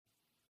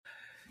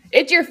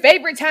It's your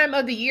favorite time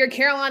of the year,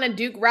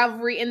 Carolina-Duke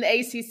rivalry in the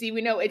ACC.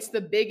 We know it's the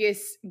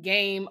biggest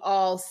game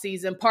all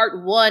season.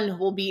 Part 1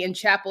 will be in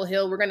Chapel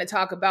Hill. We're going to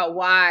talk about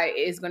why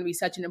it's going to be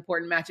such an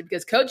important matchup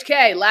because Coach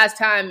K, last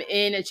time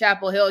in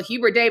Chapel Hill,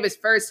 Hubert Davis,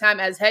 first time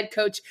as head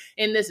coach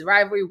in this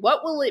rivalry.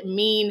 What will it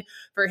mean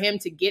for him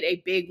to get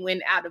a big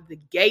win out of the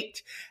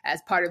gate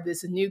as part of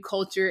this new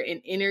culture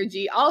and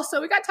energy?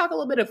 Also, we got to talk a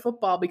little bit of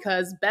football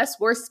because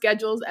best worst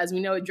schedules, as we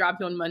know, it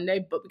dropped on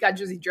Monday, but we got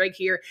Jersey Drake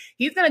here.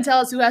 He's going to tell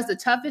us who has the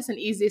toughest and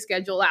easiest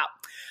schedule out.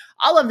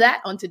 All of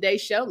that on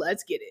today's show.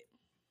 Let's get it.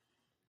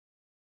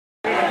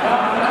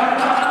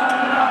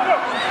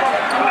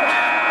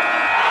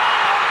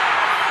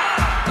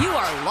 You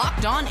are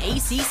Locked On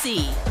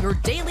ACC, your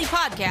daily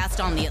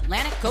podcast on the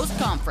Atlantic Coast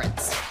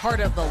Conference. Part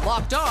of the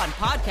Locked On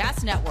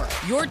Podcast Network,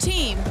 your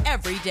team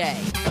every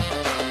day.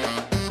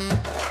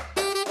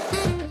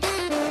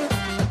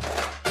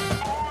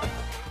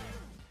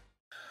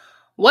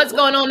 What's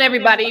going on,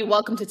 everybody?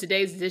 Welcome to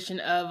today's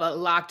edition of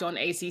Locked On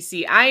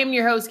ACC. I am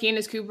your host,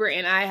 Candace Cooper,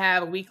 and I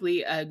have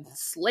weekly a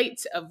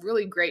slate of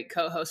really great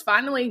co-hosts.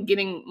 Finally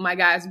getting my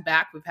guys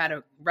back. We've had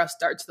a rough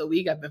start to the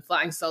week. I've been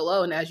flying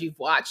solo, and as you've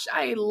watched,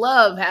 I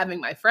love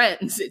having my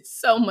friends. It's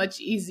so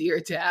much easier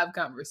to have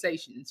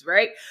conversations,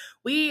 right?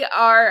 We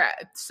are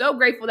so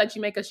grateful that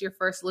you make us your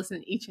first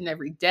listen each and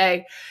every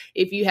day.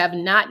 If you have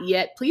not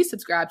yet, please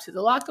subscribe to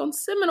the Locked On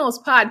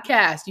Seminoles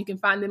podcast. You can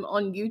find them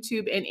on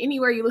YouTube and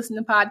anywhere you listen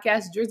to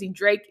podcasts. Jersey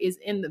Drake is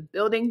in the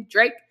building.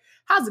 Drake,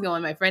 how's it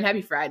going, my friend?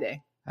 Happy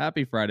Friday.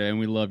 Happy Friday, and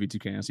we love you too,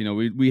 Candace. You know,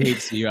 we hate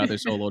to see you out there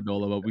solo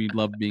dolo, but we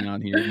love being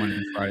on here Monday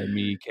through Friday.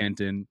 Me,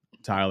 Kenton,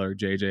 Tyler,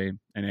 JJ,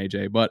 and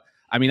AJ. But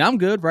I mean, I'm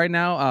good right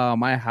now.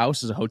 My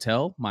house is a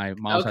hotel. My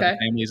mom's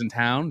family is in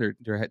town.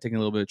 They're taking a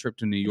little bit of trip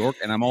to New York,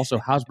 and I'm also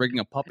housebreaking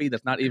a puppy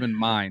that's not even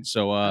mine.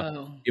 So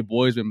your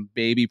boy's been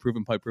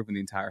baby-proofing, puppy-proofing the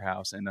entire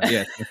house, and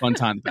yeah, it's been a fun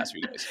time the past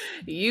few days.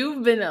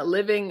 You've been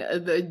living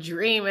the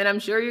dream, and I'm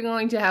sure you're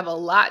going to have a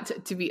lot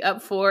to be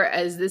up for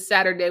as this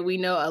Saturday we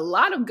know a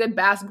lot of good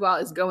basketball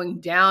is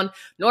going down.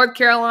 North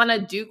Carolina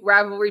Duke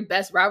rivalry,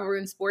 best rivalry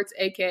in sports,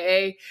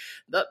 aka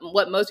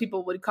what most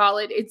people would call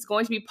it. It's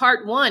going to be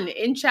part 1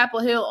 in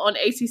Chapel Hill on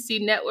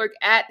ACC Network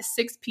at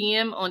 6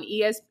 p.m. on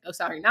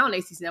not on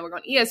ACC Network,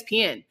 on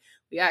ESPN.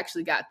 We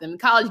actually got them.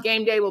 College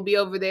Game Day will be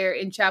over there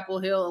in Chapel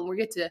Hill, and we'll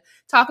get to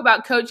talk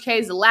about Coach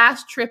K's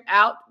last trip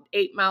out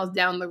 8 miles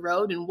down the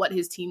road and what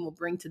his team will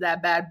bring to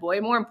that bad boy.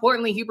 More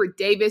importantly, Hubert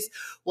Davis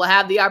will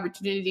have the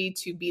opportunity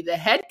to be the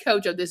head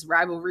coach of this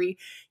rivalry.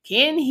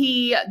 Can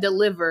he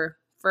deliver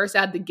first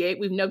out the gate?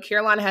 We know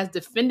Carolina has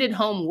defended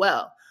home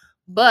well,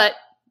 but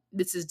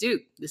this is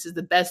Duke. This is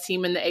the best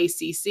team in the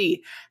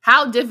ACC.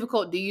 How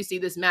difficult do you see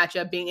this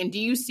matchup being? And do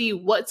you see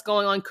what's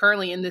going on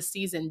currently in this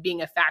season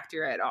being a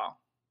factor at all?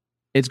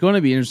 It's going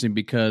to be interesting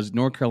because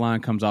North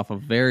Carolina comes off a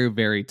very,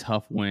 very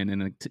tough win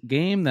in a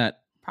game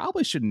that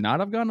probably should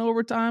not have gone to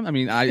overtime. I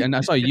mean,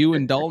 I saw you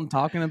and Dalton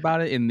talking about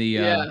it in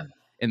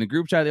the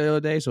group chat the other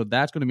day. So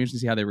that's going to be interesting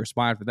to see how they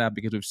respond for that,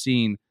 because we've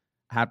seen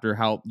after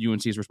how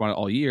UNC has responded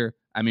all year.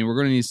 I mean, we're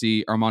going to need to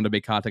see Armando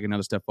Bacot take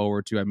another step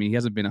forward too. I mean, he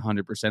hasn't been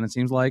 100%, it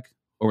seems like,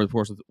 over the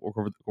course of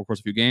a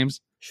few games.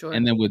 Sure.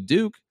 And then with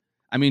Duke,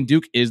 I mean,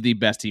 Duke is the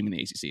best team in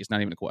the ACC. It's not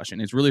even a question.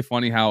 It's really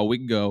funny how a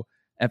week ago,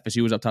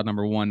 FSU was up top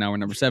number 1. Now we're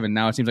number 7.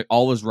 Now it seems like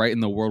all is right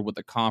in the world with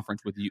the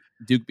conference, with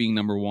Duke being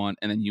number 1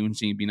 and then UNC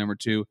being number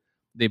 2.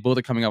 They both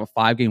are coming off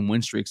 5-game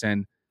win streaks.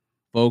 And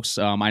folks,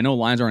 I know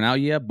lines aren't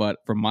out yet, but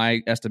from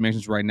my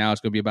estimations right now,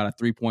 it's going to be about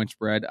a 3-point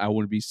spread. I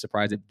wouldn't be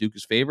surprised if Duke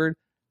is favored.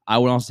 I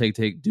would also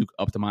take Duke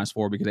up to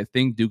 -4 because I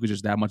think Duke is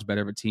just that much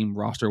better of a team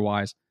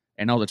roster-wise.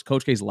 And also, it's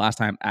Coach K's last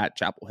time at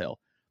Chapel Hill.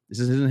 This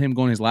isn't him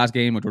going his last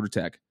game at Georgia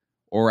Tech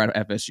or at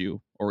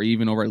FSU or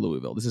even over at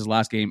Louisville. This is his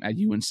last game at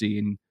UNC,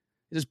 and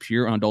it is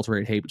pure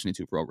unadulterated hate between the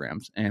two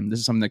programs. And this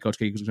is something that Coach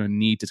K is going to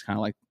need to kind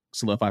of like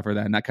solidify for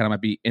that, and that kind of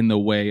might be in the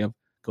way of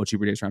Coach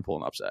Hubert Davis trying to pull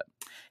an upset.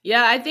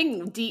 Yeah, I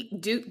think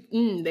Duke,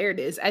 there it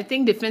is. I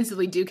think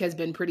defensively Duke has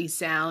been pretty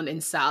sound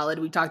and solid.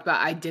 We talked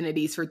about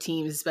identities for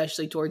teams,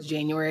 especially towards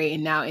January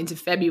and now into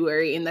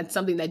February. And that's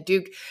something that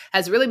Duke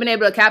has really been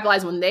able to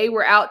capitalize. When they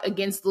were out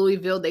against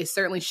Louisville, they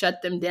certainly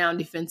shut them down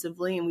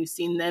defensively. And we've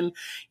seen them,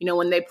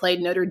 when they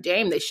played Notre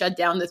Dame, they shut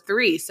down the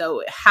 3.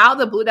 So how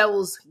the Blue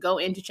Devils go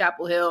into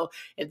Chapel Hill,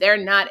 if they're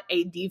not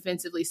a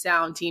defensively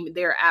sound team,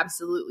 they're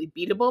absolutely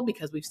beatable,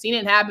 because we've seen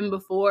it happen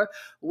before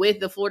with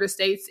the Florida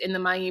States and the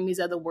Miamis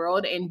of the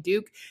world. And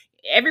Duke,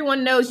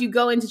 everyone knows you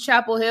go into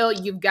Chapel Hill,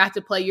 you've got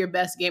to play your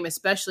best game,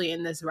 especially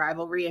in this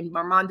rivalry. And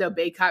Armando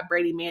Bacot,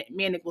 Brady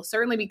Manick will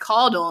certainly be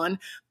called on,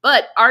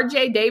 but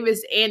RJ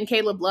Davis and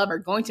Caleb Love are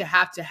going to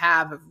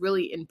have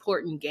really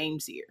important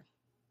games here.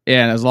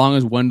 Yeah, and as long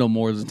as Wendell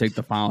Moore doesn't take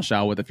the final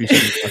shot with a few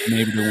seconds left,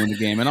 maybe to win the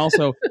game. And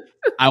also,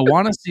 I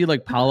want to see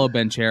like Paolo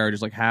Banchero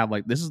just like have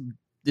like this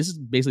is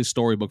basically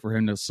storybook for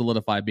him to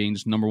solidify being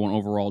just number 1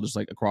 overall, just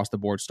like across the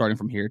board, starting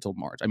from here till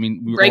March. I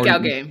mean,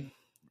 breakout game.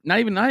 Not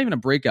even a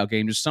breakout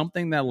game, just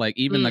something that like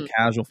even the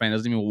casual fan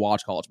doesn't even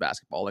watch college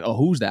basketball. Like, oh,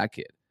 who's that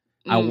kid?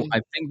 I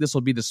think this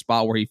will be the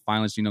spot where he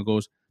finally,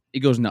 goes he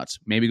goes nuts.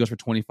 Maybe he goes for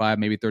 25,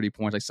 maybe 30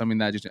 points, like something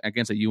that just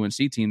against a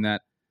UNC team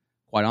that,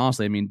 quite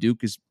honestly, I mean,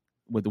 Duke is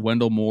with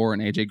Wendell Moore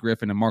and AJ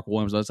Griffin and Mark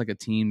Williams. That's like a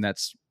team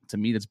that's, to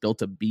me, that's built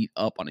to beat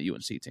up on a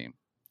UNC team.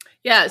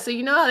 Yeah, so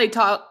you know how they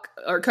talk,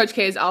 or Coach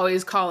K is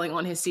always calling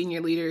on his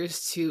senior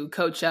leaders to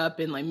coach up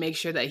and like make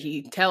sure that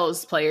he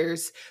tells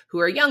players who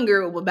are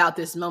younger about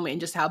this moment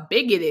and just how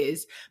big it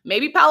is.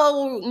 Maybe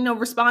Paolo will,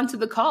 respond to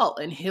the call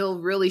and he'll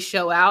really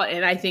show out.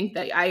 And I think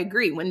that I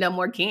agree. Wendell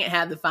Moore can't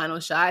have the final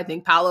shot. I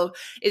think Paolo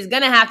is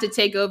going to have to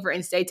take over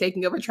and stay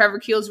taking over. Trevor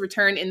Keel's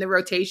return in the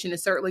rotation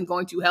is certainly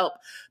going to help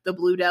the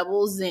Blue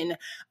Devils. And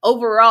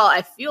overall,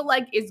 I feel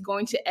like it's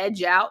going to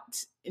edge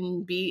out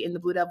and be in the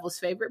Blue Devils'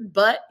 favor.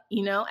 But,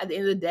 at the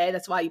end of the day,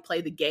 that's why you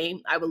play the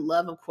game. I would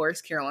love, of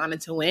course, Carolina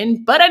to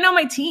win, but I know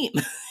my team.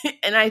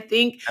 And I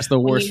think that's the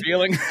worst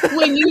feeling.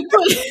 when you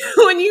put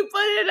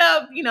it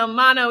up,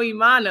 mano y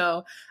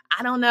mano,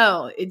 I don't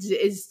know.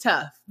 It's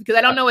tough because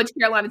I don't know which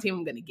Carolina team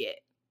I'm going to get.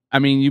 I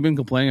mean, you've been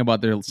complaining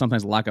about their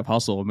sometimes lack of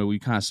hustle. I mean, we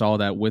kind of saw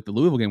that with the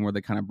Louisville game where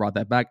they kind of brought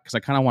that back. Because I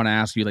kind of want to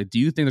ask you, do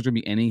you think there's going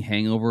to be any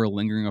hangover or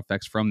lingering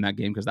effects from that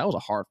game? Because that was a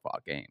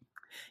hard-fought game.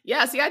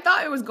 Yeah, see, I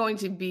thought it was going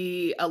to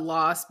be a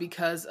loss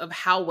because of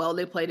how well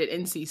they played at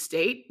NC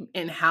State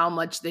and how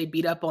much they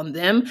beat up on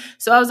them.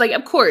 So I was like,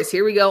 of course,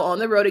 here we go on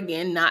the road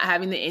again, not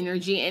having the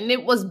energy. And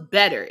it was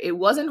better. It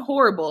wasn't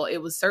horrible. It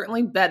was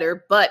certainly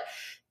better, but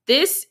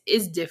this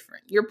is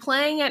different. You're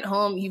playing at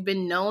home. You've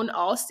been known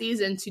all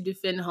season to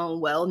defend home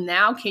well.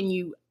 Now can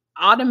you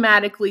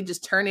automatically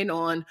just turn it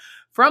on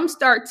from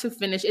start to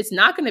finish? It's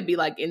not going to be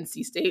like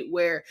NC State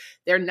where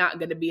they're not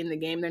going to be in the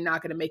game. They're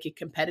not going to make it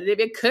competitive.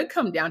 It could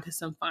come down to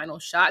some final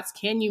shots.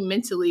 Can you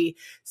mentally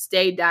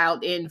stay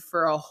dialed in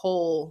for a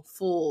whole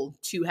full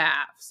two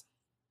halves?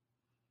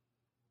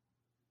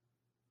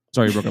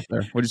 Sorry, you broke up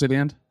there. What did you say at the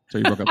end?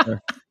 Sorry, you broke up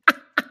there.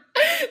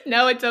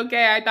 No, it's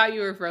okay. I thought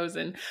you were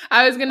frozen.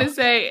 I was going to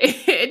say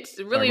it's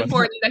really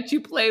important that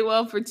you play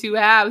well for two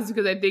halves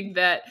because I think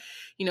that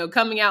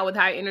coming out with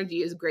high energy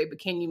is great, but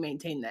can you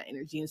maintain that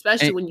energy? And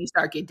especially when you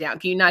start get down,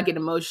 can you not get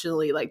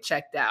emotionally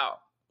checked out?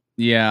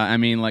 Yeah, I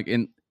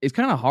mean, it's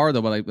kind of hard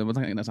though, but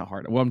that's not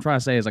hard. What I'm trying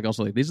to say is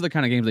also these are the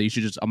kind of games that you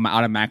should just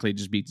automatically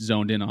just be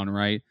zoned in on,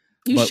 right?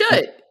 You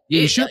should.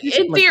 Yeah, you should.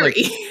 In theory.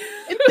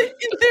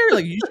 In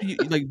theory,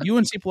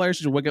 UNC players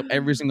should wake up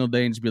every single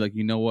day and just be like,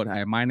 you know what?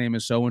 Hi, my name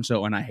is so and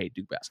so, and I hate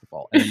Duke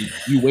basketball. And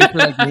you wait for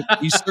that game,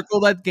 you circle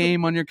that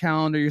game on your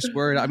calendar, you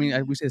swear it. I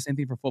mean, we say the same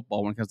thing for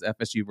football when it comes to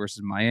FSU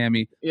versus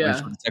Miami. Yeah.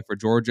 Tech for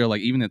Georgia,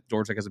 even if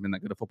Georgia Tech hasn't been that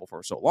good at football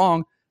for so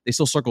long, they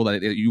still circle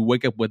that. You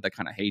wake up with that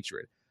kind of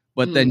hatred.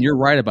 But then you're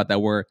right about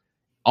that, where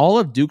all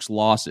of Duke's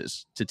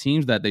losses to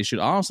teams that they should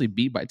honestly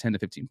beat by 10 to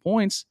 15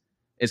 points.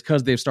 It's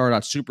because they've started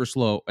out super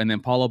slow, and then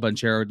Paulo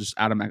Banchero just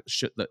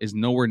is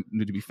nowhere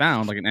to be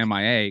found, like an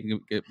MIA,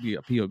 be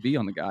a POV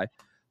on the guy,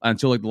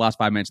 until the last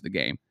 5 minutes of the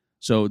game.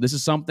 So this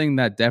is something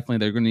that definitely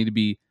they're going to need to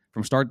be,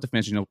 from start to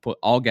finish, put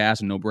all gas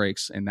and no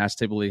brakes, and that's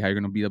typically how you're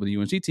going to beat up the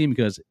UNC team,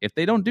 because if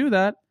they don't do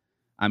that,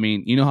 I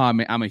mean, you know how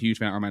I'm a huge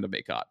fan of Armando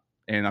Bacot,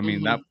 and I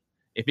mean, that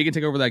if he can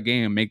take over that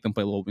game and make them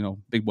play a little,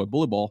 big boy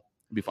bully ball,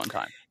 it'd be a fun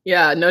time.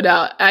 Yeah, no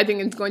doubt. I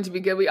think it's going to be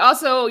good. We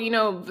also,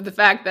 the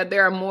fact that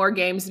there are more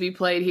games to be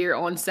played here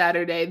on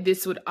Saturday,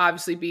 this would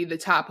obviously be the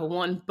top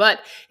one.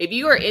 But if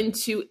you are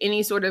into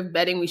any sort of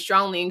betting, we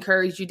strongly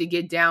encourage you to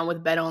get down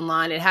with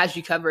BetOnline. It has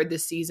you covered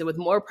this season with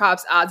more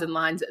props, odds, and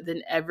lines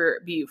than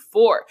ever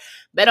before.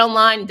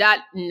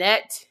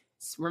 BetOnline.net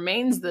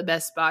remains the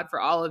best spot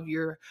for all of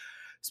your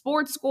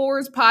sports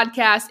scores,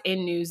 podcasts,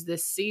 and news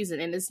this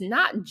season. And it's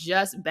not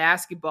just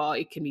basketball.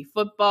 It can be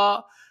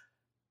football.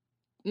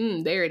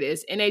 There it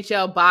is.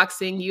 NHL,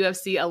 boxing,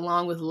 UFC,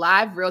 along with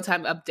live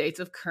real-time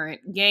updates of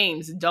current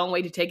games. Don't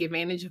wait to take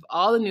advantage of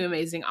all the new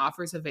amazing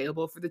offers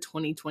available for the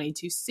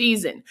 2022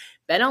 season.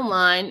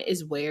 BetOnline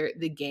is where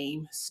the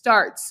game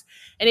starts.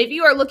 And if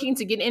you are looking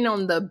to get in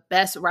on the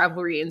best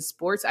rivalry in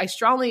sports, I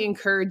strongly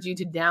encourage you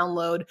to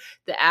download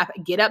the app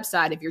Get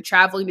Upside. If you're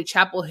traveling to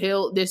Chapel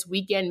Hill this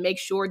weekend, make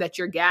sure that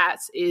your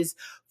gas is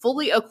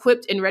fully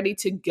equipped and ready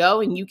to go,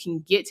 and you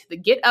can get the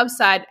Get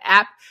Upside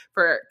app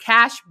for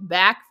cash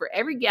back for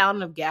every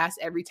gallon of gas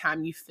every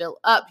time you fill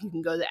up. You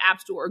can go to the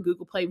App Store or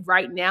Google Play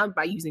right now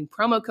by using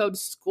promo code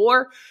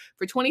SCORE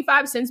for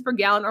 25 cents per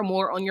gallon or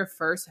more on your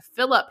first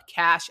fill up.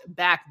 Cash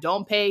back.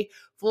 Don't pay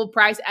full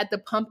price at the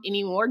pump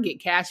anymore.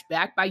 Get cash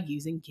back by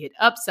using Get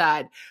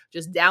Upside.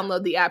 Just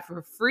download the app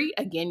for free,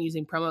 again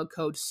using promo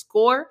code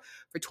SCORE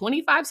for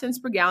 25 cents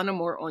per gallon or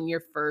more on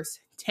your first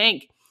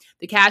tank.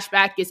 The cash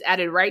back gets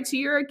added right to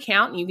your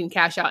account, and you can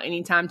cash out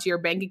anytime to your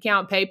bank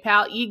account,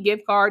 PayPal,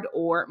 e-gift card,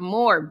 or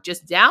more.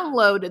 Just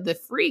download the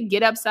free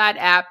Get Upside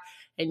app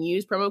and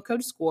use promo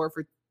code SCORE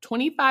for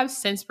 25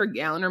 cents per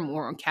gallon or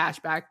more on cash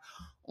back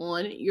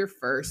on your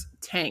first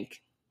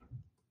tank.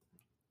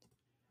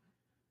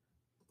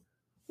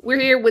 We're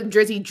here with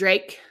Drizzy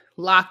Drake,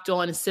 Locked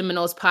On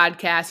Seminoles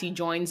podcast. He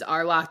joins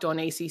our Locked On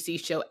ACC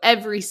show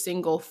every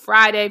single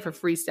Friday for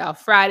Freestyle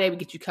Friday. We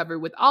get you covered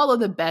with all of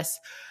the best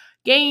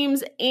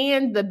games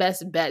and the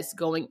best bets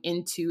going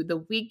into the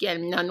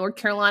weekend. Now, North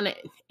Carolina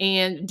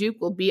and Duke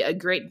will be a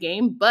great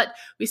game, but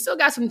we still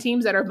got some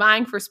teams that are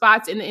vying for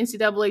spots in the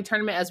NCAA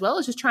tournament, as well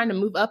as just trying to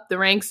move up the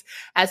ranks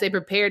as they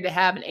prepare to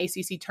have an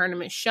ACC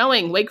tournament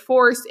showing. Wake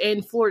Forest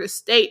and Florida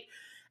State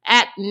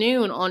at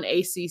noon on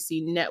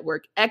ACC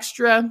Network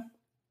Extra.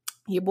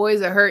 Your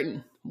boys are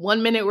hurting.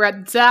 1 minute we're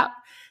at the top.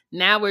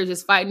 Now we're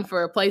just fighting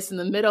for a place in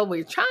the middle.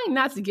 We're trying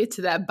not to get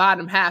to that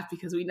bottom half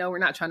because we know we're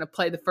not trying to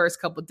play the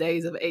first couple of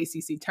days of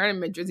ACC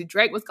tournament. Drizzy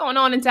Drake, what's going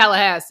on in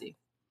Tallahassee?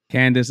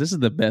 Candace, this is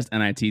the best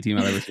NIT team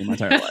I've ever seen in my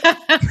entire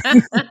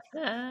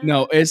life.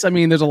 No, there's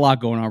a lot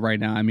going on right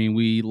now. I mean,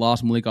 we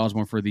lost Malik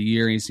Osborne for the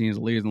year. He's seen his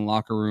leaders in the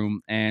locker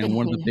room. And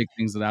one of the big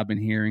things that I've been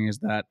hearing is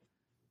that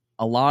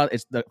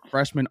the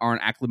freshmen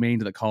aren't acclimating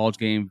to the college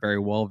game very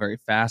well, very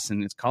fast.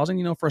 And it's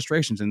causing,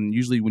 frustrations. And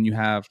usually when you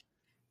have,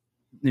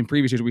 in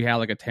previous years, we had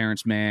like a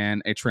Terrence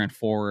Mann, a Trent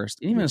Forrest,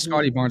 even a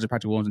Scotty Barnes, and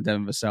Patrick Williams, and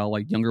Devin Vassell,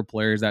 like younger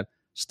players that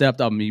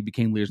stepped up and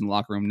became leaders in the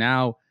locker room.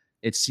 Now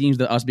it seems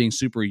that us being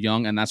super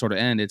young and that sort of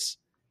end, it's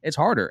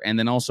harder. And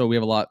then also we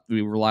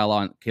rely a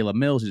lot on Caleb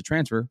Mills, who's a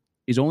transfer.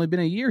 He's only been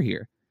a year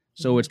here.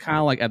 So it's kind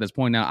of like at this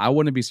point now, I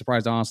wouldn't be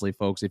surprised, honestly,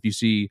 folks, if you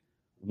see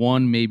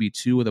one, maybe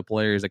two of the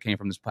players that came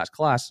from this past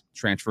class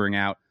transferring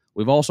out.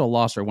 We've also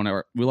lost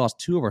we lost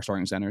two of our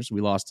starting centers.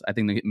 We lost, I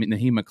think,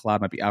 Naheem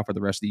McLeod might be out for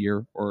the rest of the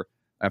year or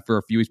for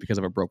a few weeks because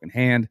of a broken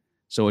hand.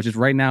 So it's just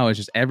right now,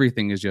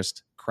 everything is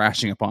just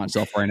crashing upon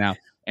itself right now.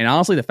 And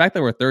honestly, the fact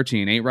that we're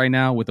 13-8 right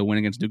now with a win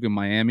against Duke and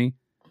Miami,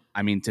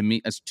 I mean, to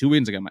me, that's 2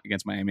 wins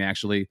against Miami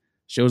actually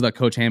shows that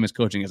Coach Ham is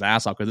coaching his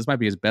ass off because this might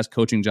be his best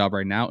coaching job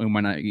right now and we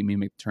might not even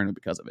make the tournament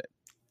because of it.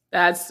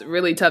 That's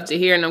really tough to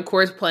hear. And of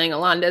course, playing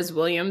Alondes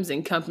Williams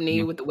and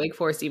company with the Wake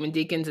Forest Demon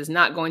Deacons is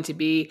not going to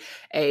be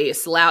a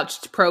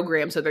slouched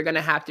program. So they're going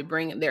to have to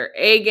bring their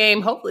A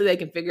game. Hopefully they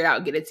can figure it out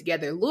and get it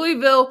together.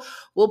 Louisville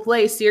will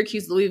play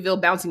Syracuse. Louisville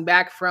bouncing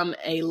back from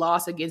a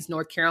loss against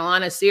North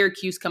Carolina.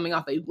 Syracuse coming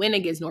off a win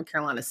against North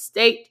Carolina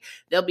State.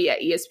 They'll be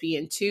at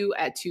ESPN2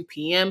 at 2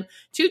 p.m.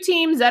 Two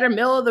teams that are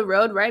middle of the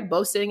road, right?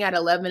 Both sitting at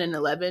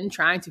 11-11,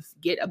 trying to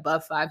get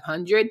above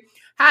 500.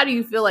 How do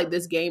you feel like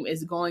this game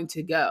is going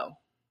to go?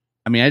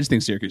 I mean, I just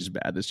think Syracuse is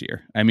bad this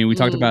year. I mean, we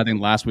talked about, I think,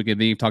 last week, and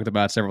then you talked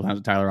about several times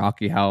with Tyler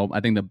Rocky, how I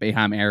think the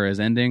Boeheim era is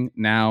ending.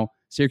 Now,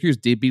 Syracuse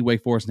did beat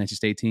Wake Forest and NC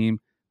State team,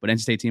 but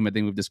NC State team, I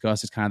think we've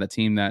discussed, is kind of the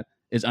team that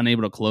is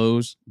unable to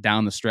close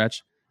down the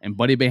stretch. And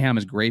Buddy Boeheim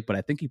is great, but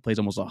I think he plays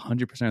almost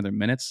 100% of their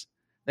minutes.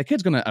 That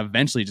kid's going to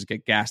eventually just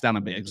get gassed down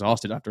and be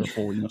exhausted after a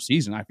full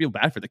season. I feel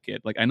bad for the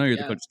kid. Like, I know you're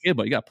the coach's kid,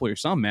 but you got to pull your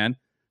son, man.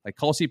 Like,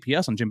 call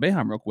CPS on Jim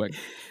Boeheim real quick.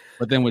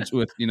 But then with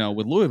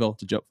Louisville,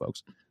 it's a joke,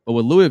 folks. But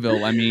with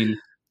Louisville, I mean,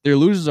 their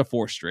losers are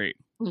 4 straight.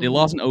 They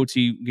lost an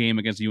OT game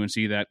against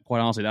UNC that, quite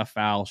honestly, that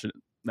foul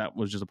that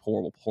was just a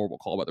horrible, horrible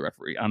call by the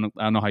referee. I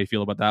don't know how you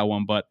feel about that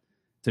one, but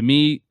to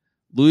me,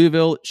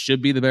 Louisville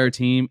should be the better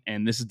team,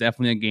 and this is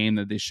definitely a game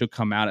that they should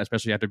come out,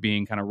 especially after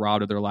being kind of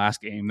robbed of their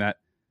last game. That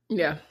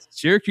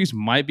Syracuse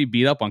might be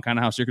beat up on, kind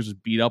of how Syracuse was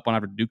beat up on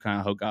after Duke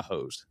kind of got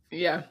hosed.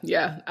 Yeah.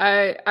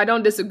 I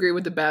don't disagree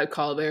with the bad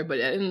call there, but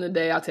at the end of the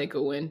day, I'll take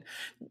a win.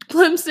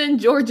 Clemson,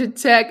 Georgia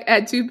Tech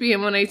at 2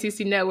 p.m. on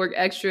ACC Network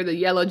Extra. The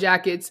Yellow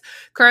Jackets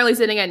currently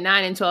sitting at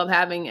 9-12,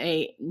 having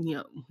a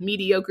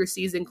mediocre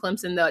season.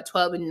 Clemson, though, at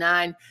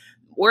 12-9,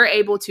 were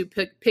able to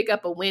pick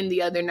up a win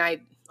the other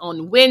night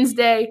on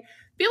Wednesday.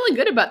 Feeling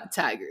good about the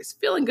Tigers.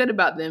 Feeling good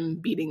about them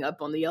beating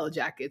up on the Yellow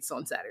Jackets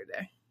on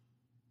Saturday.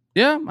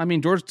 Yeah, I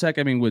mean, Georgia Tech,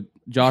 with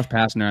Josh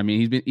Pastner, I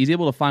mean, he's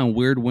able to find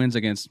weird wins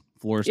against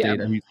Florida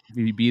State. Yeah.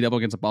 He beat up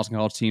against a Boston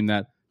College team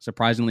that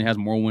surprisingly has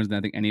more wins than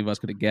I think any of us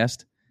could have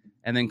guessed.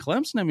 And then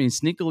Clemson, I mean,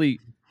 sneakily,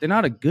 they're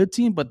not a good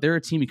team, but they're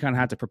a team you kind of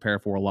have to prepare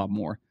for a lot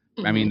more.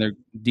 Mm-hmm. I mean, they're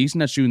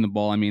decent at shooting the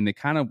ball. I mean, they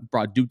kind of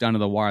brought Duke down to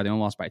the wire. They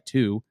only lost by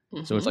 2.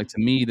 Mm-hmm. So it's like, to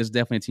me, this is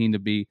definitely a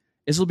team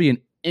this will be an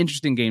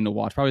interesting game to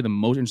watch. Probably the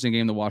most interesting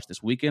game to watch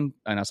this weekend.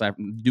 And aside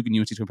from Duke and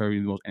UNC, is probably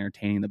the most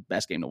entertaining, the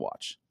best game to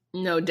watch.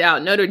 No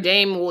doubt. Notre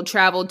Dame will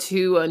travel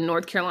to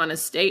North Carolina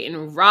State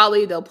in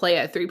Raleigh. They'll play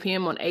at 3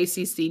 p.m. on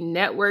ACC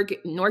Network.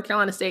 North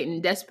Carolina State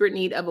in desperate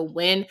need of a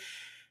win.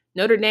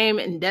 Notre Dame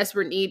in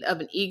desperate need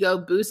of an ego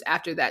boost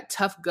after that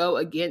tough go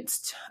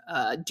against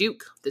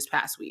Duke this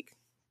past week.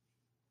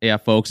 Yeah,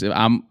 folks,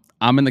 I'm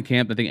in the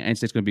camp. I think NC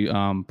State's going to be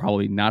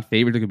probably not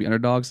favored. They're going to be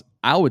underdogs.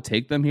 I would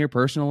take them here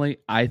personally.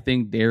 I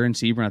think Darren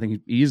Seaborn, I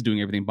think he's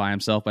doing everything by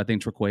himself. I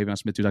think Traquavion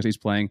Smith, too, he's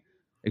playing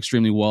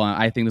extremely well.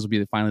 And I think this will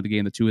be finally the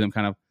game the two of them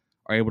kind of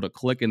are able to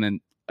click. And then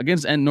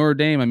against Notre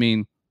Dame, I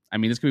mean,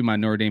 this could be my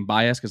Notre Dame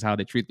bias because how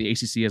they treat the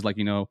ACC as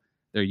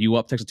they're you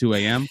up text at 2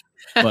 a.m.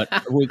 But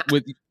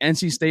with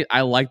NC State,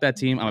 I like that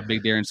team. I'm a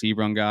big Darren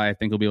Seaborn guy. I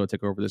think he'll be able to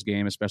take over this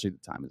game, especially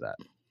at the time is that.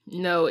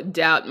 No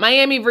doubt.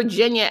 Miami,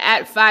 Virginia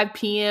at 5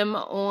 p.m.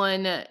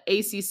 on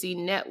ACC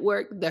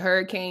Network. The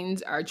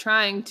Hurricanes are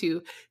trying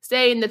to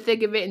stay in the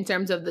thick of it in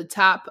terms of the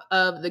top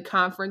of the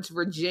conference.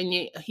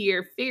 Virginia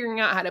here figuring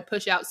out how to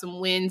push out some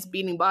wins,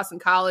 beating Boston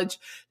College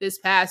this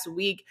past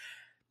week.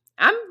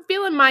 I'm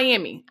feeling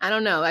Miami. I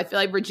don't know. I feel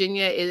like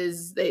Virginia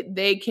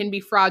they can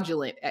be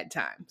fraudulent at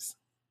times.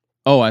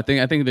 Oh, I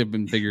think they've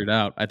been figured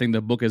out. I think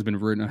the book has been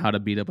written on how to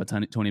beat up a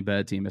Tony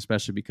Bennett team,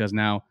 especially because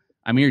now,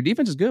 I mean, your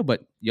defense is good,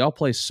 but y'all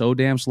play so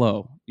damn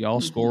slow. Y'all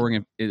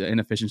scoring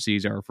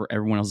inefficiencies are for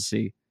everyone else to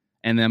see.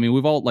 And then, I mean,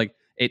 we've all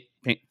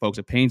folks,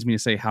 it pains me to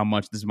say how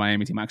much this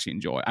Miami team I actually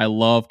enjoy. I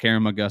love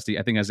Karen McGusty.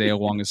 I think Isaiah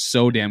Wong is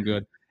so damn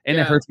good. And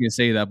it hurts me to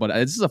say that, but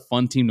this is a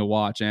fun team to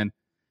watch. And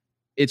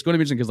it's going to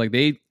be interesting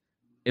because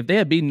if they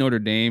had beaten Notre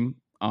Dame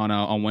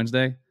on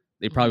Wednesday,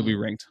 they'd probably be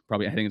ranked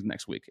heading into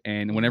next week.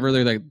 And whenever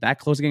they're like that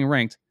close to getting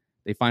ranked,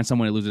 they find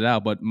someone to lose it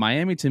out. But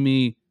Miami, to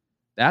me,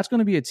 that's going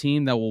to be a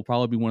team that will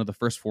probably be one of the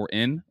first 4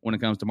 in when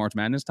it comes to March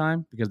Madness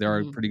time because they are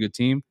a pretty good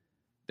team.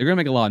 They're going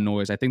to make a lot of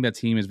noise. I think that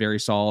team is very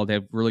solid. They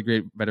have really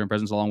great veteran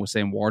presence along with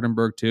Sam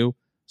Wardenberg too.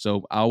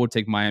 So I would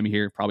take Miami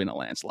here probably in a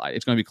landslide.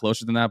 It's going to be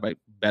closer than that by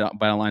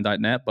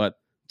betonline.net, but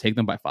take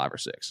them by 5 or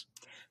 6.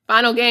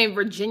 Final game,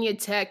 Virginia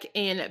Tech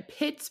and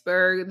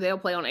Pittsburgh. They'll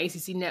play on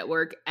ACC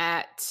Network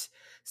at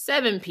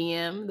 7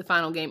 p.m., the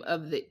final game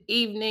of the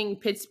evening.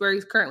 Pittsburgh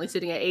is currently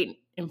sitting at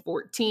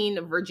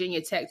 8-14.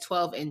 Virginia Tech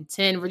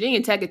 12-10.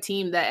 Virginia Tech, a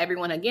team that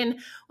everyone again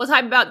was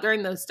hyped about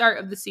during the start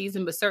of the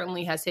season, but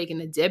certainly has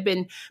taken a dip.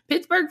 And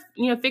Pittsburgh,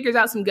 figures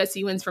out some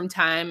gutsy wins from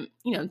time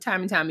and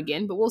time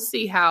again. But we'll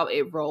see how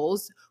it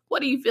rolls.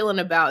 What are you feeling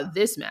about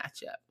this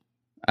matchup?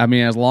 I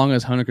mean, as long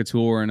as Hunter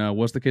Couture and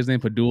what's the kid's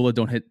name, Padula,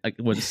 don't hit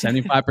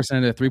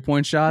 75% of the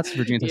 3-point shots,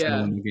 Virginia Tech's going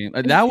to win the game.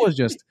 That was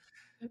just.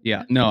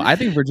 Yeah, no, I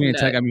think Virginia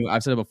Tech, I mean,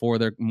 I've said it before,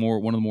 they're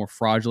one of the more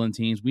fraudulent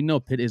teams. We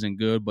know Pitt isn't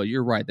good, but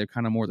you're right. They're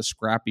kind of more the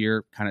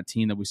scrappier kind of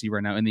team that we see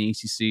right now in the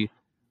ACC.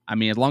 I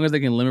mean, as long as they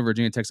can limit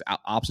Virginia Tech's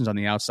options on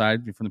the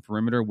outside from the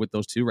perimeter with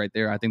those two right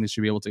there, I think they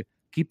should be able to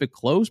keep it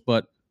close,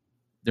 but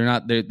they're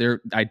not.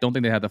 I don't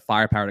think they have the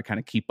firepower to kind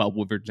of keep up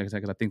with Virginia Tech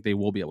because I think they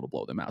will be able to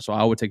blow them out. So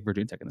I would take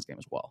Virginia Tech in this game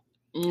as well.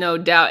 No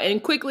doubt.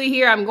 And quickly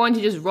here, I'm going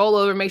to just roll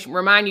over,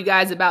 remind you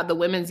guys about the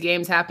women's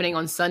games happening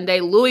on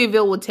Sunday.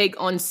 Louisville will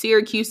take on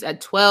Syracuse at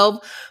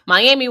 12.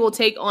 Miami will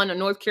take on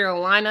North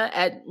Carolina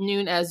at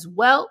noon as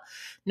well.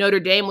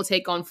 Notre Dame will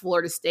take on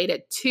Florida State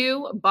at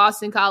 2.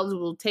 Boston College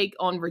will take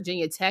on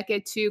Virginia Tech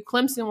at 2.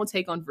 Clemson will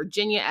take on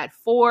Virginia at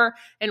 4.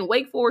 And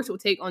Wake Forest will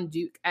take on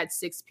Duke at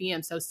 6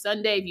 p.m. So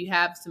Sunday, if you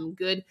have some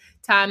good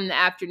time in the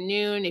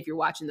afternoon, if you're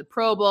watching the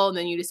Pro Bowl, and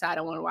then you decide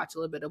I want to watch a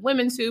little bit of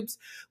women's hoops,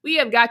 we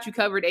have got you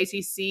covered.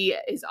 ACC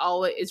is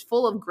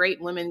full of great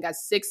women. Got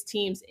 6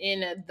 teams in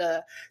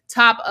the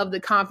top of the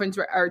conference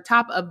or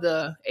top of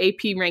the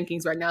AP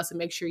rankings right now. So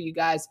make sure you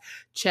guys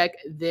check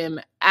them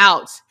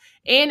out.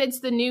 And it's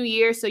the new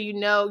year, so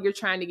you're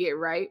trying to get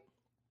right.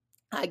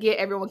 I get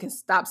everyone can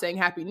stop saying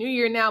Happy New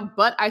Year now,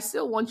 but I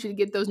still want you to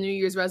get those New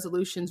Year's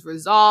resolutions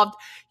resolved.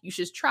 You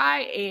should try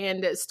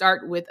and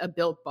start with a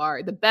Built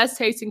Bar, the best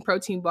tasting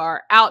protein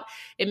bar out.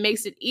 It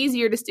makes it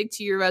easier to stick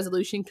to your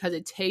resolution because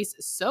it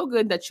tastes so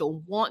good that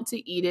you'll want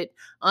to eat it,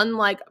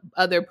 unlike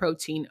other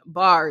protein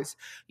bars.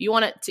 You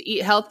want it to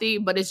eat healthy,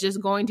 but it's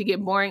just going to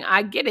get boring.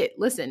 I get it.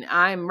 Listen,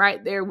 I'm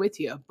right there with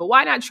you. But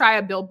why not try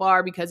a Built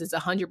Bar because it's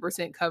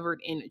 100%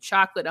 covered in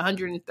chocolate,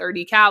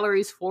 130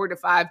 calories, 4 to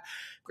 5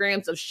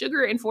 grams of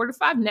sugar and 4 to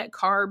 5 net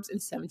carbs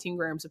and 17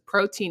 grams of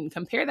protein.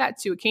 Compare that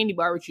to a candy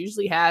bar, which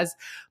usually has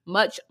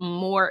much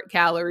more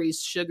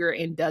calories, sugar,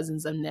 and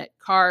dozens of net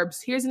carbs.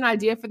 Here's an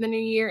idea for the new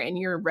year and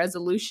your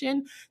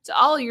resolution to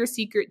all of your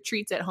secret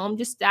treats at home.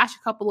 Just stash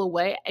a couple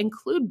away.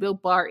 Include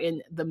Built Bar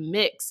in the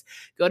mix.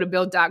 Go to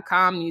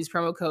Built.com and use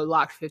promo code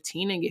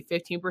LOCKED15 and get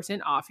 15%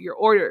 off your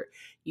order.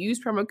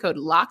 Use promo code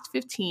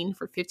LOCKED15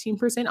 for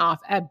 15%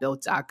 off at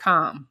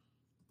Built.com.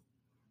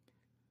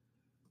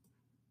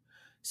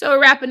 So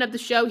we're wrapping up the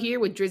show here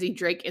with Drizzy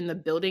Drake in the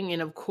building.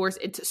 And of course,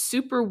 it's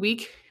Super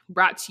Week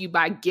brought to you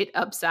by Get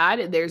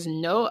Upside. There's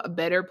no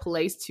better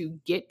place to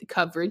get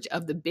coverage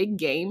of the big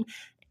game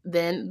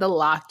than the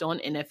Locked On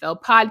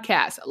NFL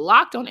podcast.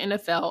 Locked On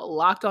NFL,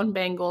 Locked On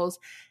Bengals,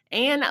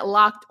 and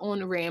Locked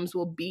On Rams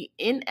will be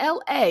in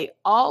LA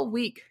all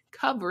week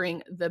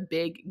covering the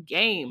big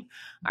game.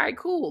 All right,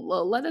 cool.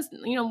 Well, let us,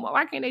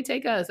 why can't they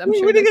take us? I'm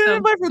sure we didn't get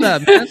anybody for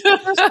that, man.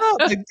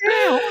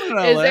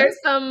 Is there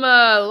some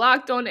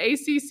Locked On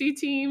ACC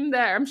team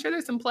that I'm sure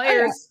there's some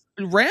players?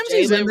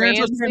 Ramsey's in there.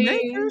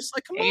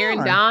 Like, come Aaron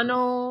on.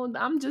 Donald.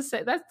 I'm just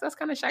saying that's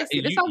kind of shicey.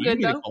 It's all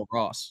good though. Call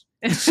Ross.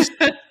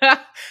 I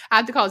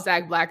have to call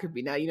Zach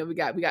Blackerby now. We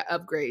got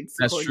upgrades.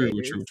 That's true.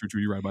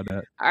 You're right about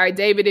that. All right,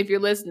 David, if you're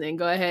listening,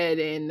 go ahead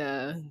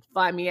and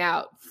fly me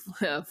out,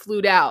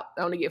 flued out.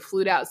 I want to get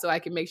flued out so I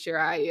can make sure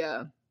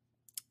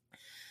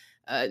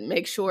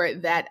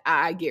that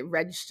I get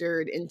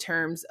registered in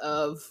terms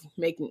of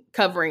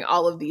covering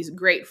all of these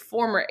great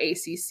former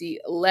ACC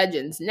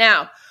legends.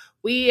 Now,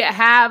 we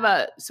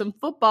have some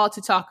football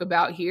to talk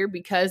about here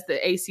because the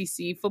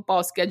ACC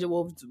football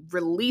schedule was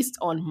released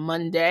on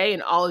Monday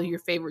and all of your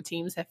favorite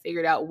teams have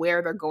figured out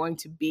where they're going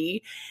to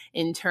be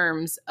in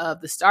terms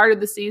of the start of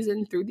the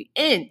season through the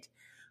end.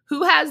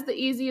 Who has the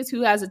easiest,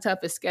 who has the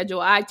toughest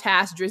schedule? I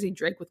tasked Drizzy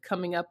Drake with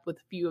coming up with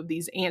a few of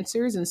these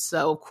answers. And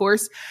so, of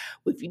course,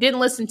 if you didn't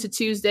listen to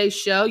Tuesday's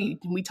show,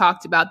 we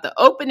talked about the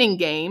opening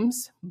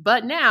games,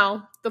 but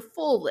now the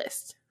full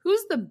list. Who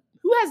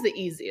Who has the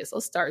easiest?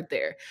 Let's start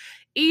there.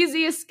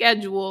 Easiest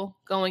schedule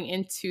going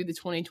into the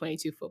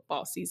 2022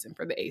 football season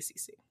for the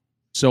ACC.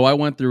 So I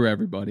went through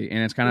everybody, and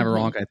it's kind of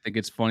ironic. I think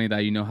it's funny that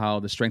you know how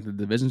the strength of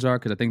the divisions are,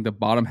 because I think the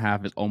bottom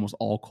half is almost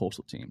all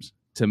coastal teams.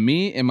 To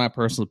me, in my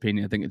personal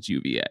opinion, I think it's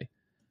UVA.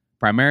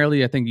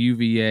 Primarily, I think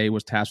UVA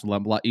was tasked with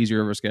a lot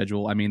easier of a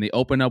schedule. I mean, they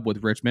open up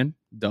with Richmond,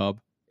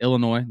 Dub,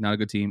 Illinois, not a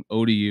good team,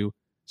 ODU,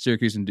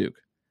 Syracuse, and Duke.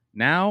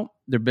 Now,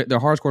 their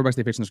hardest quarterbacks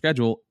they face in the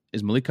schedule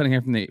is Malik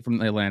Cunningham from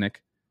the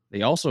Atlantic.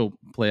 They also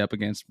play up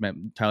against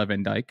Tyler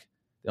Van Dyke.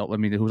 I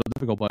mean, who's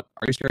difficult, but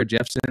are you scared of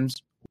Jeff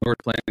Sims, who are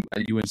playing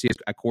at UNC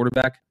at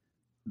quarterback,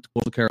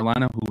 Coastal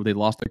Carolina, who they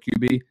lost their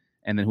QB,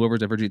 and then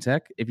whoever's at Virginia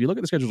Tech? If you look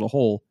at the schedule as a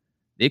whole,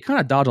 they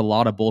kind of dodge a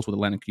lot of bullets with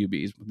Atlantic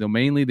QBs. Though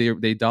mainly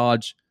they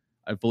dodge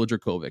a Villa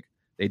Dracovic.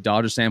 They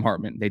dodge a Sam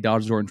Hartman. They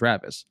dodge Jordan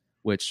Travis,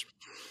 which,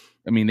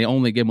 I mean, they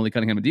only give Malik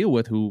Cunningham to deal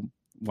with, who,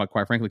 well,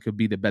 quite frankly, could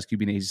be the best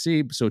QB in the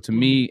ACC. So to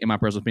me, in my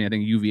personal opinion, I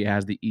think UVA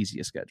has the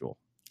easiest schedule.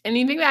 And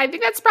you think I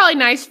think that's probably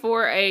nice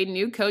for a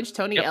new coach,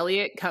 Tony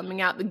Elliott, coming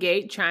out the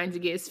gate, trying to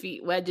get his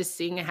feet wet, just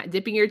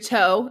dipping your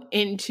toe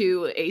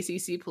into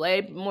ACC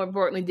play. More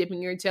importantly,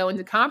 dipping your toe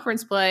into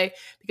conference play,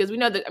 because we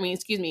know that,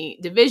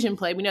 division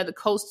play. We know the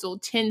Coastal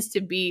tends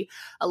to be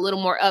a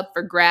little more up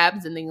for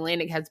grabs than the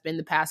Atlantic has been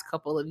the past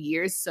couple of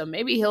years. So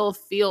maybe he'll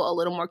feel a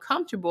little more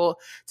comfortable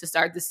to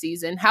start the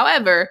season.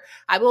 However,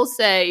 I will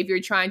say, if you're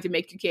trying to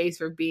make your case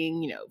for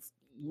being,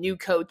 new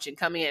coach and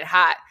coming in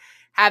hot,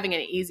 having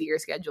an easier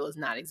schedule is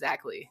not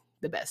exactly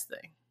the best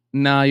thing.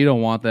 No, you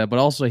don't want that. But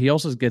also, he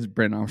also gets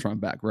Brendan Armstrong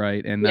back,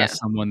 right? And that's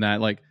someone that,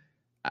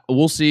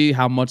 we'll see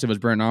how much of it is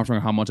Brendan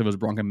Armstrong, how much of it is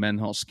Bronco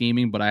Mendenhall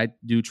scheming. But I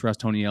do trust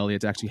Tony Elliott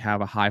to actually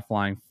have a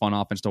high-flying, fun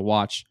offense to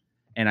watch.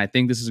 And I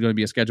think this is going to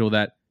be a schedule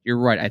that, you're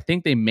right, I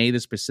think they made it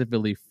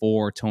specifically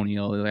for Tony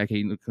Elliott. Like,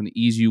 he can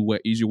ease your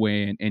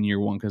way in year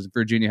one, because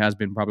Virginia has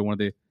been probably one of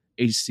the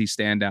ACC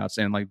standouts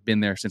and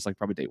been there since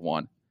probably day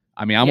one.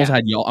 I mean, I almost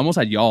had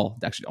y'all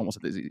actually almost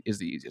is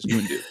the easiest. You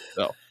and Duke.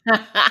 So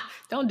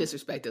don't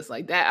disrespect us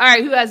like that. All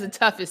right, who has the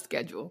toughest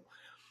schedule?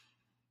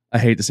 I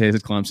hate to say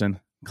this, Clemson.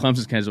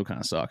 Clemson's schedule kind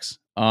of sucks.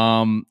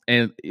 And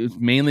it's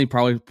mainly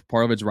probably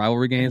part of its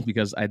rivalry games,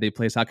 because they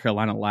play South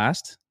Carolina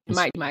last.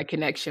 My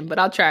connection, but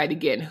I'll try it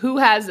again. Who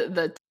has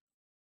the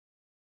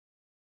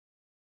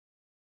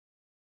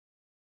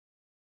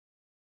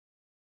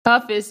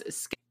toughest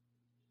schedule?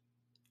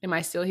 Am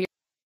I still here?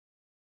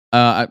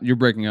 You're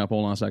breaking up.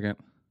 Hold on a second.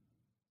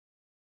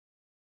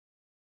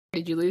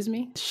 Did you lose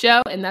me?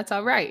 Show, and that's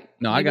all right.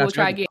 No, I got you. We'll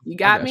try again. You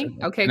got me?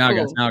 Okay, now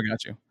cool. Now I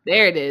got you.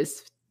 There it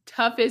is.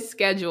 Toughest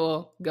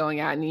schedule going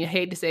out. And you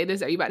hate to say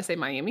this. Are you about to say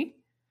Miami?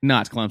 No,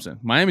 it's Clemson.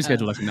 Miami's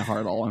schedule is actually not hard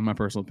at all, in my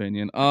personal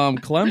opinion.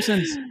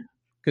 Clemson's,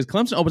 because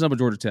Clemson opens up with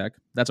Georgia Tech.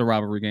 That's a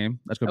rivalry game.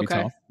 That's going to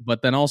be tough.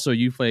 But then also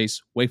you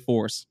face Wake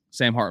Forest,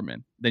 Sam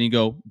Hartman. Then you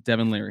go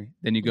Devin Leary.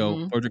 Then you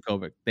go Georgia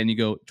Kovic. Then you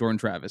go Jordan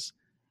Travis.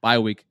 Bye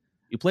week.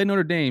 You play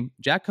Notre Dame.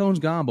 Jack Cohn's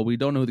gone, but we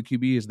don't know who the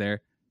QB is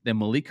there. Then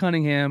Malik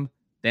Cunningham.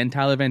 Then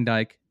Tyler Van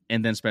Dyke,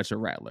 and then Spencer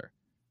Rattler.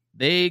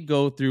 They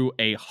go through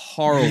a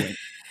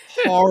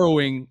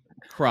harrowing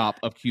crop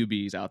of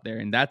QBs out there.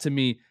 And that, to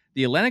me,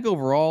 the Atlantic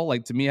overall,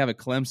 to me, have a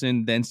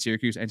Clemson, then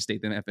Syracuse, and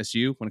State, then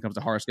FSU when it comes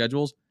to hard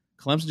schedules.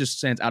 Clemson just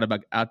stands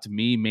out to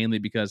me mainly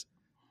because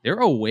their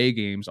away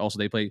games, also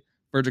they play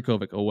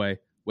Virginia away,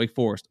 Wake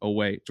Forest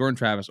away, Jordan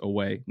Travis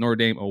away, Notre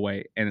Dame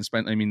away, and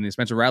the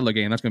Spencer Rattler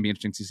game, that's going to be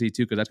interesting to see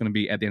too, because that's going to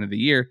be at the end of the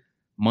year,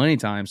 money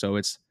time. So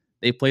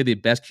they play the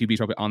best QBs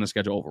probably on the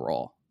schedule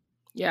overall.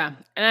 Yeah.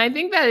 And I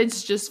think that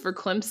it's just for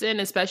Clemson,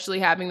 especially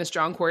having the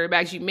strong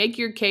quarterbacks, you make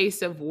your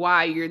case of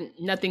why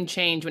nothing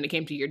changed when it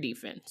came to your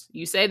defense.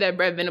 You say that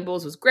Brett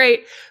Venables was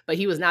great, but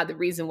he was not the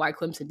reason why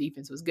Clemson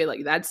defense was good.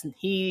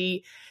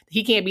 He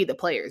can't beat the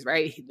players,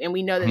 right? And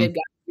we know that they've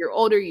got you're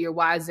older, you're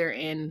wiser,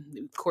 and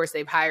of course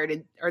they've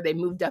hired or they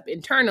moved up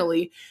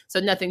internally. So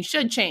nothing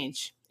should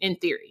change in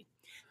theory.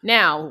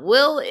 Now,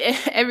 will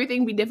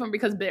everything be different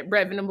because Brett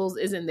Venables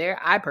isn't there?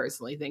 I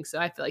personally think so.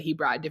 I feel like he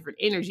brought a different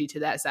energy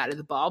to that side of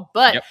the ball.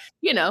 But,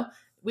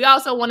 we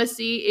also want to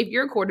see if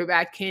your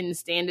quarterback can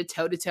stand a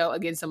toe-to-toe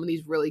against some of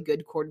these really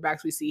good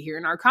quarterbacks we see here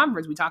in our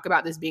conference. We talk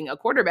about this being a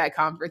quarterback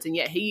conference, and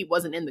yet he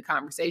wasn't in the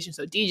conversation.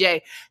 So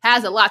DJ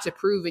has a lot to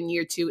prove in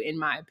year 2, in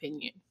my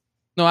opinion.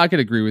 No, I could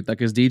agree with that,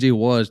 because DJ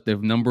was the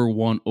number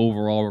 1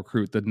 overall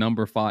recruit, the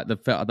number 5, the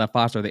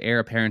 5-star, the heir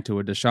apparent to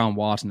a Deshaun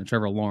Watson and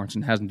Trevor Lawrence,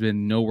 and hasn't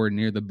been nowhere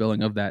near the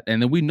billing of that. And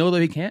then we know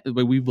that he can,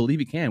 but we believe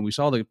he can. We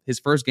saw his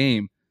first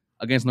game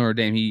against Notre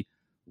Dame, he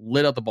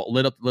lit up the ball,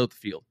 lit up the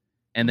field.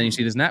 And then you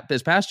see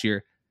this past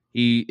year,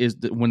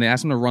 when they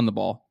asked him to run the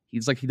ball,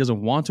 he's like he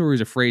doesn't want to or he's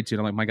afraid to.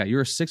 And I'm like, my God,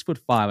 you're a 6'5",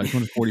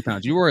 240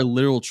 pounds. You are a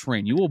literal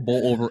train. You will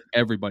bowl over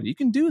everybody. You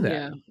can do that.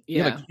 Yeah.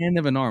 You have a cannon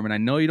of an arm, and I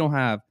know you don't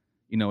have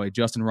a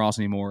Justin Ross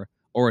anymore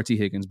or a T.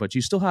 Higgins, but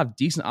you still have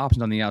decent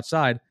options on the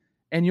outside.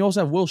 And you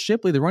also have Will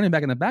Shipley, the running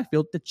back in the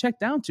backfield, to check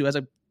down to as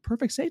a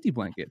perfect safety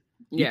blanket.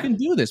 Yeah. You can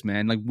do this,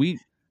 man.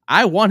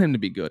 I want him to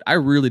be good. I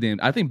really did.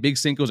 I think Big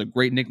Cinco is a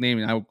great nickname,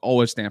 and I will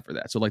always stand for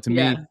that. So, to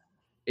me,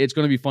 it's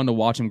going to be fun to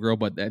watch him grow.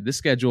 But this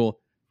schedule,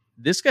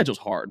 this schedule's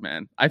hard,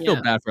 man. I feel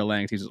Yeah. bad for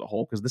Atlantic teams as a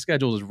whole because the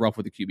schedule is rough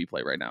with the QB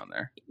play right now and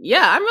there.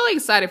 Yeah, I'm really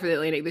excited for the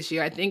Atlantic this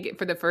year. I think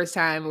for the first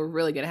time, we're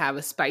really going to have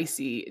a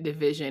spicy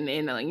division.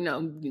 And,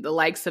 the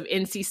likes of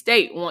NC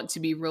State want to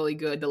be really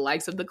good. The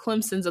likes of the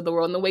Clemsons of the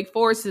world and the Wake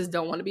Forests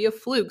don't want to be a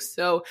fluke.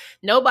 So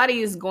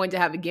nobody is going to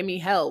have a gimme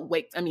hell.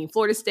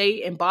 Florida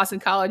State and Boston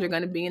College are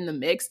going to be in the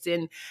mix.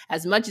 And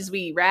as much as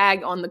we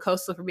rag on the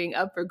Coastal for being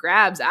up for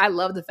grabs, I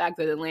love the fact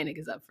that Atlantic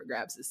is up for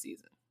grabs this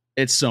season.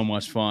 It's so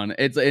much fun.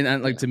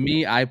 To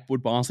me, I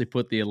would honestly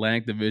put the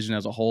Atlantic Division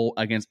as a whole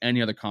against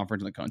any other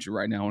conference in the country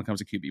right now when it comes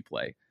to QB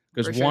play.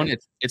 Because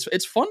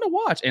it's fun to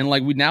watch, and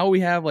we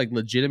have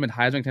legitimate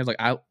Heisman candidates.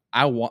 I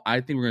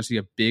think we're going to see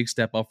a big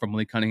step up from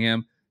Malik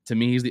Cunningham. To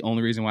me, he's the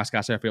only reason why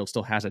Scott Satterfield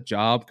still has a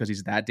job because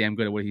he's that damn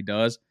good at what he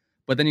does.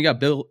 But then you got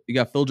Phil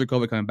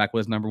Dracovic coming back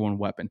with his number one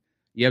weapon.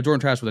 You have Jordan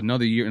Travis with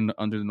another year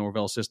under the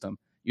Norvell system.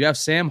 You have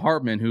Sam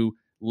Hartman, who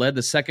led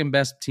the second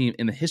best team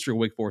in the history of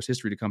Wake Forest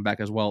history to come back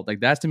as well.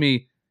 That's to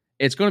me,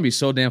 it's going to be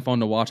so damn fun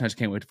to watch. I just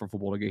can't wait for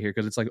football to get here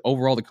because it's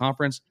overall the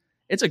conference,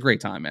 it's a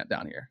great time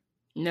down here.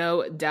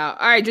 No doubt.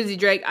 All right, Drizzy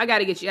Drake, I got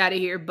to get you out of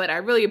here, but I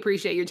really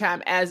appreciate your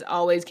time as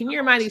always. Can you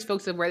remind these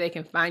folks of where they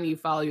can find you,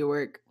 follow your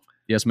work?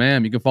 Yes,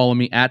 ma'am. You can follow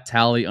me at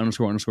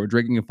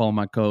Tally__Drake. You can follow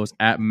my co-host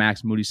at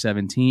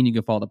MaxMoody17. You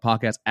can follow the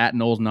podcast at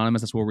Knowles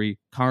Anonymous. That's where we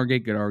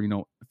congregate, get our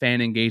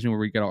fan engagement, where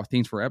we get our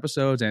themes for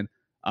episodes. And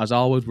as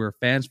always, we're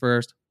fans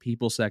first,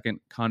 people second,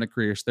 content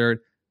creators third.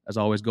 As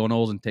always, go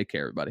Knowles and take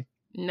care, everybody.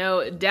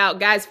 No doubt.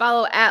 Guys,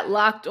 follow at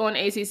Locked On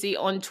ACC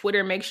on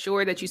Twitter. Make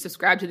sure that you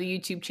subscribe to the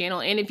YouTube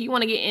channel. And if you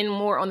want to get in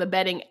more on the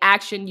betting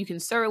action, you can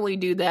certainly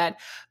do that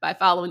by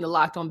following the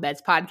Locked On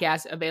Bets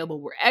podcast, available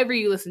wherever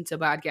you listen to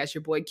podcasts.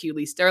 Your boy Q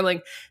Lee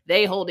Sterling,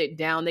 they hold it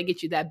down. They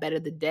get you that bet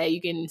of the day.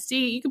 You can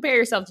compare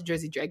yourself to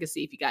Drizzy Drake and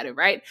see if you got it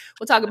right.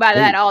 We'll talk about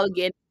that all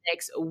again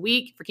next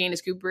week. For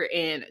Candace Cooper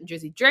and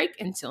Drizzy Drake,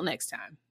 until next time.